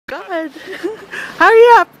God. Hurry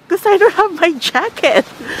up, because I don't have my jacket.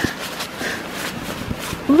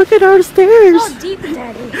 Look at our stairs. So deep,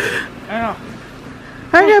 Daddy. I know.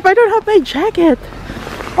 Hurry up, I don't have my jacket.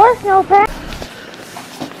 Or snowpack.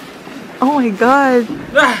 Oh my God.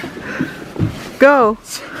 Go.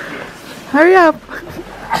 Hurry up.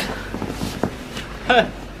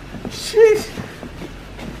 Jeez.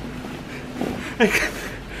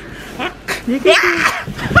 You can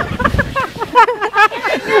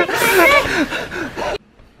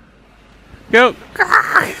Go.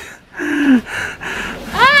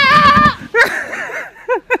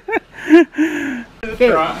 Okay,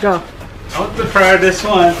 go. I want to try this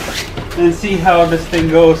one and see how this thing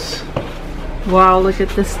goes. Wow, look at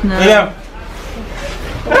the snow. Yeah.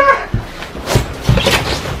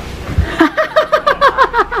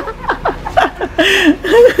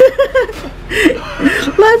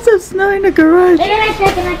 Lots of snow in the garage.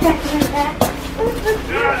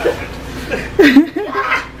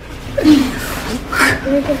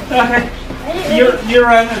 Okay. You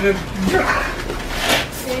run and then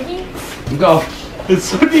go. It's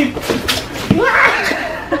so deep.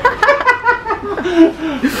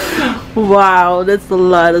 Wow, that's a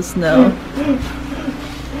lot of snow.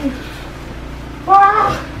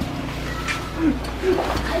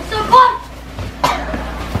 It's so cold.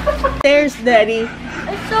 There's Daddy.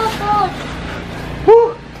 It's so cold.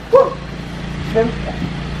 Woo, woo.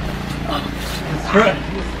 Let's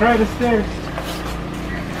try the stairs.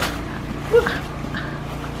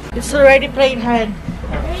 It's already playtime.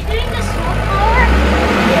 Are you doing the snow power?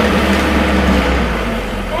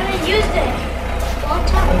 I haven't used it. Long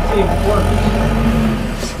time. Let's see if it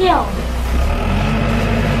works. Still.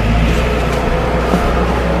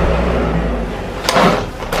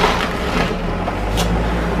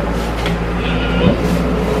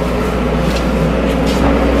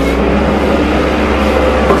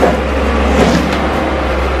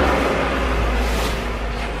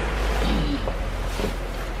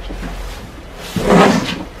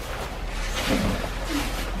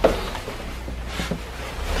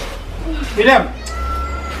 William,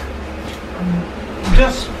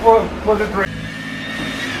 just for the break.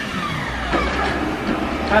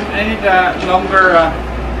 And I need a longer.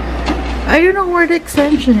 I don't know where the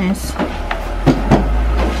extension is.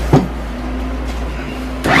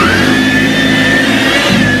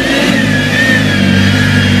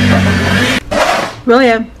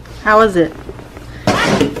 William, how was it?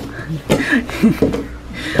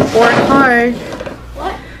 Work hard.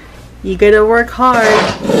 What? You gotta work hard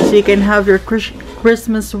so you can have your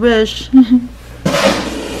Christmas wish. Work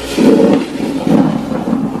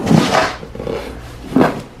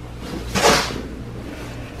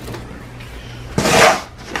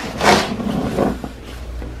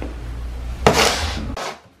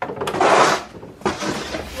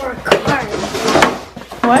hard.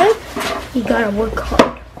 What? You gotta work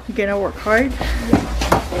hard. You gonna work hard?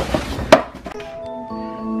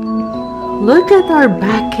 Look at our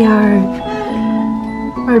backyard.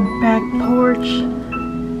 Our back porch.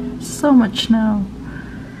 So much snow.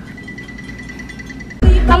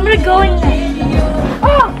 I'm gonna go in there.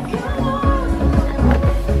 Oh!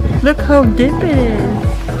 Look how deep it is.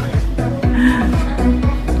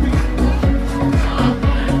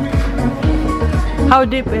 How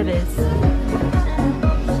deep it is.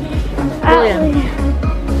 William.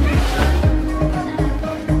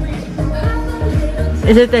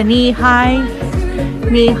 Is it a knee high?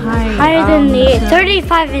 Knee high? Higher than me.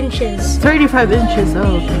 35 inches. 35 inches.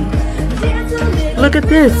 Oh, okay. Look at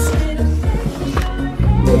this.